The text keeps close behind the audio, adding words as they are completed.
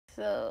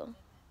So,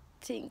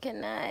 Tink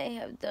and I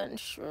have done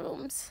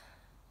shrooms.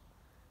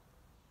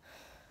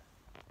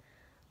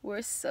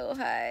 We're so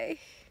high.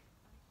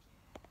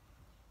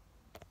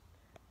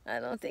 I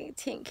don't think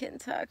Tink can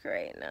talk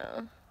right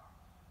now.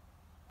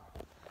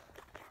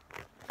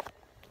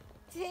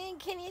 Tink,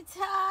 can you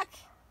talk?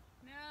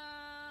 No.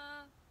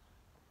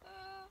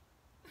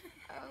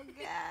 Oh,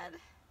 God.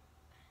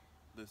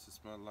 This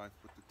is my life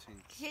with the Tink.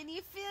 Can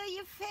you feel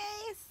your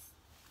face?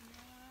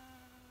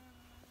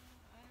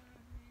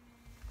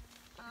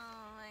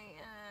 Oh, my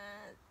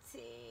God.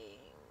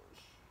 Tink.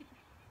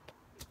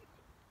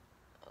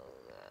 Oh,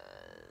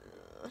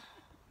 God.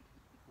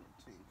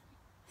 Tink.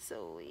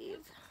 So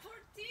weak. 14,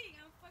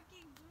 I'm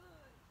fucking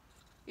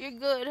good. You're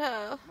good,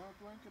 huh? My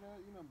blanket,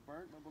 you know,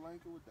 burnt my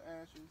blanket with the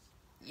ashes.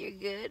 You're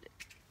good.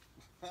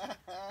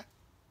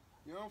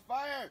 You're on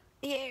fire.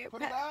 Here,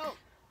 Put it out.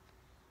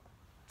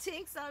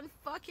 Tink's on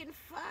fucking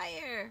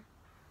fire.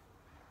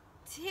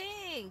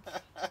 Tink.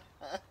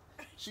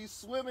 She's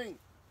swimming.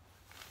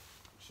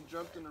 She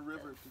jumped in the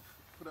river to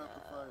put out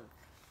the fire.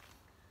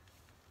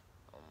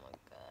 Oh my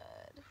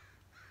God.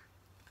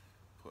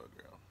 Poor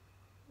girl.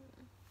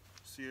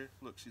 See her?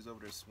 Look, she's over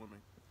there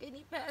swimming. Can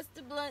you pass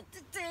the blunt to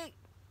Tink?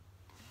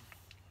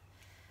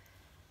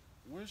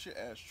 Where's your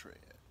ashtray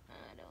at?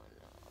 I don't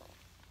know.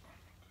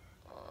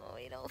 Oh,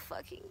 we don't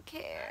fucking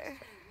care.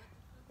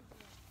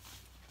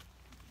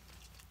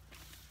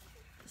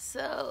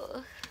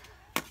 So,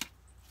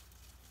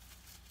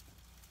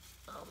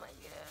 oh my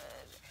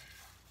God.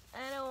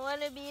 I don't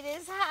want to be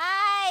this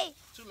high.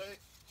 Too late.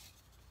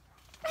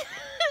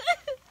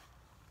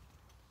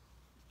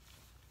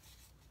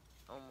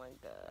 Oh my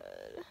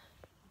God.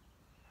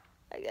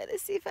 I gotta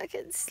see if I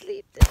can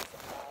sleep this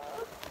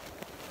off.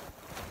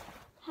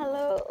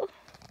 Hello? Oh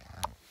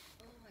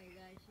my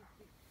god, she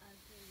picked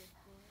answering the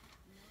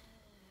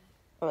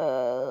phone.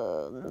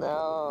 Oh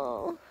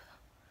no.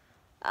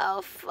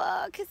 Oh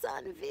fuck, it's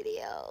on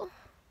video.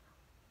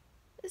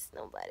 There's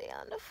nobody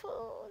on the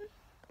phone.